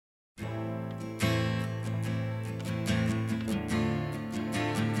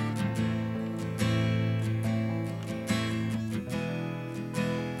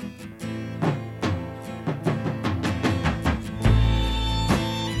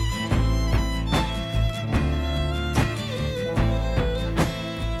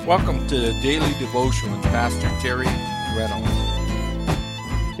Welcome to the Daily Devotion with Pastor Terry Reynolds.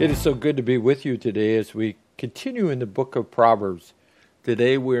 It is so good to be with you today as we continue in the book of Proverbs.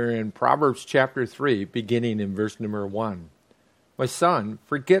 Today we're in Proverbs chapter 3, beginning in verse number 1. My son,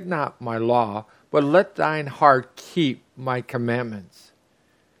 forget not my law, but let thine heart keep my commandments.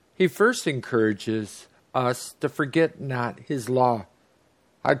 He first encourages us to forget not his law.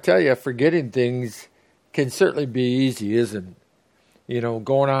 I tell you, forgetting things can certainly be easy, isn't it? You know,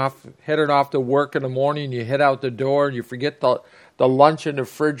 headed off to work in the morning, you head out the door, and you forget the lunch in the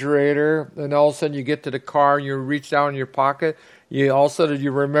refrigerator, and all of a sudden you get to the car, and you reach down in your pocket, all of a sudden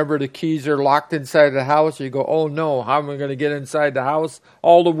you remember the keys are locked inside the house, you go, oh no, how am I going to get inside the house?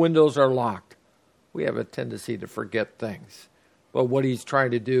 All the windows are locked. We have a tendency to forget things. But what he's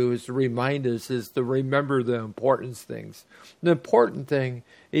trying to do is to remind us, is to remember the important things. The important thing,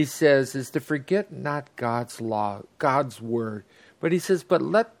 he says, is to forget not God's law, God's word. But he says, but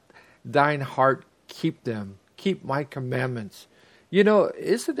let thine heart keep them, keep my commandments. You know,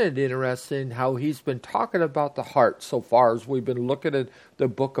 isn't it interesting how he's been talking about the heart so far as we've been looking at the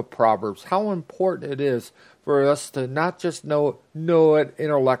book of Proverbs, how important it is for us to not just know it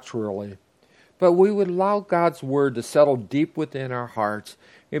intellectually, but we would allow God's word to settle deep within our hearts.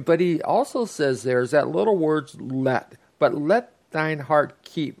 But he also says there's that little word, let, but let thine heart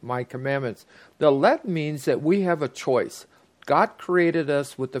keep my commandments. The let means that we have a choice. God created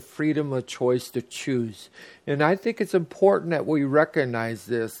us with the freedom of choice to choose. And I think it's important that we recognize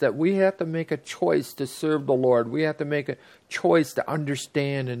this, that we have to make a choice to serve the Lord. We have to make a choice to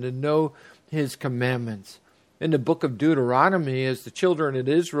understand and to know his commandments. In the book of Deuteronomy, as the children of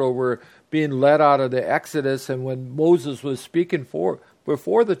Israel were being led out of the Exodus, and when Moses was speaking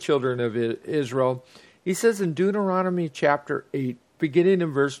before the children of Israel, he says in Deuteronomy chapter 8, beginning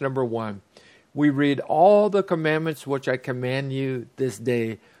in verse number 1, we read, all the commandments which I command you this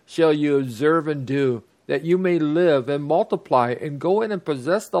day shall you observe and do, that you may live and multiply and go in and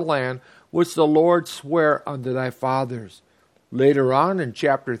possess the land which the Lord sware unto thy fathers. Later on in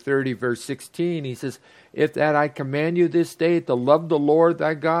chapter 30, verse 16, he says, if that I command you this day to love the Lord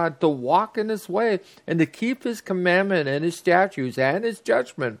thy God, to walk in his way, and to keep his commandment and his statutes and his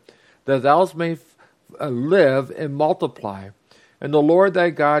judgment, that thou mayest live and multiply. And the Lord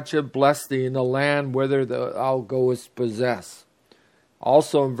thy God shall bless thee in the land whither thou goest possess.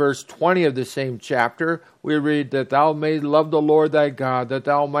 Also in verse 20 of the same chapter, we read that thou mayest love the Lord thy God, that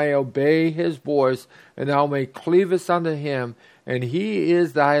thou mayest obey his voice, and thou mayest cleavest unto him, and he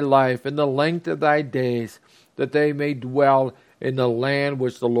is thy life in the length of thy days, that they may dwell in the land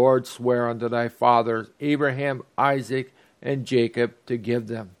which the Lord sware unto thy fathers, Abraham, Isaac, and Jacob, to give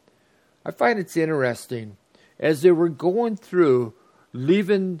them. I find it's interesting. As they were going through,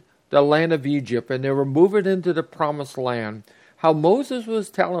 leaving the land of Egypt, and they were moving into the promised land, how Moses was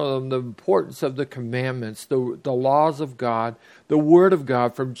telling them the importance of the commandments, the laws of God, the word of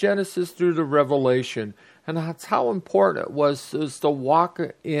God, from Genesis through to Revelation, and that's how important it was to walk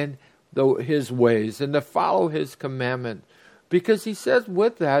in his ways and to follow his commandment. Because he says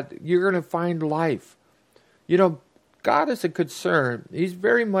with that, you're going to find life. You know, God is a concern. He's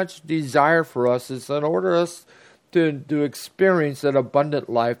very much desire for us is in order us to experience that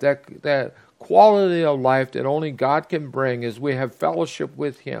abundant life, that quality of life that only God can bring as we have fellowship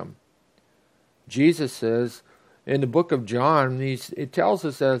with him. Jesus says in the book of John, it tells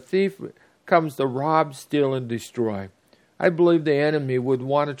us that a thief comes to rob, steal, and destroy. I believe the enemy would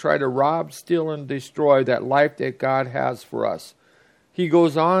want to try to rob, steal, and destroy that life that God has for us. He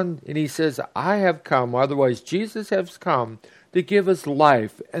goes on and he says, I have come, otherwise Jesus has come to give us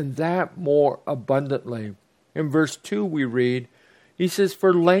life, and that more abundantly. In verse 2 we read, he says,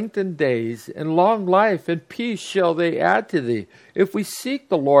 for lengthened days and long life and peace shall they add to thee. If we seek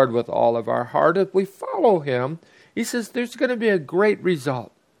the Lord with all of our heart, if we follow him, he says there's going to be a great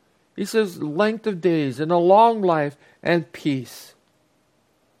result. He says length of days and a long life and peace.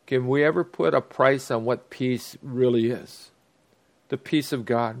 Can we ever put a price on what peace really is? The peace of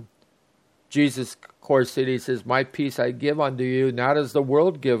God. Jesus, of course, said, he says, my peace I give unto you, not as the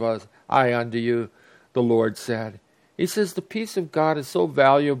world giveth I unto you, the Lord said. He says the peace of God is so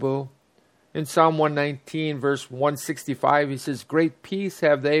valuable. In Psalm 119, verse 165, he says, great peace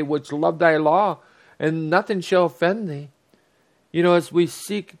have they which love thy law, and nothing shall offend thee. You know, as we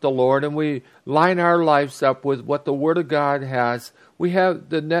seek the Lord and we line our lives up with what the Word of God has, we have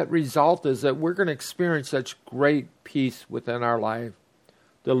the net result is that we're going to experience such great peace within our life.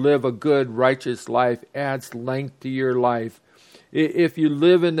 To live a good, righteous life adds length to your life. If you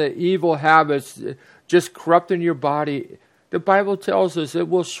live in the evil habits, just corrupting your body, the Bible tells us it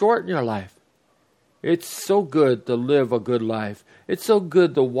will shorten your life. It's so good to live a good life. It's so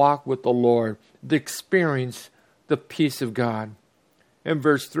good to walk with the Lord, to experience the peace of God. In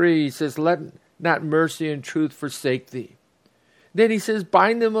verse 3, he says, let not mercy and truth forsake thee. Then he says,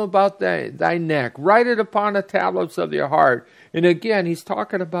 bind them about thy neck. Write it upon the tablets of your heart. And again, he's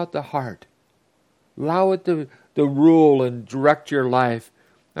talking about the heart. Allow it to rule and direct your life.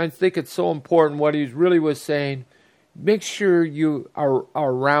 I think it's so important what he really was saying. Make sure you are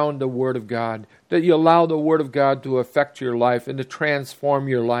around the Word of God, that you allow the Word of God to affect your life and to transform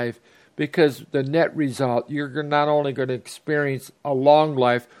your life, because the net result, you're not only going to experience a long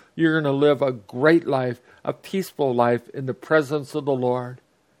life, you're going to live a great life, a peaceful life in the presence of the Lord.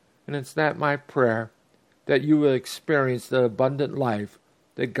 And it's not my prayer that you will experience the abundant life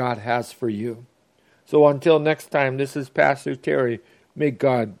that God has for you. So until next time, this is Pastor Terry. May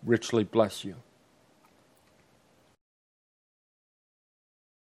God richly bless you.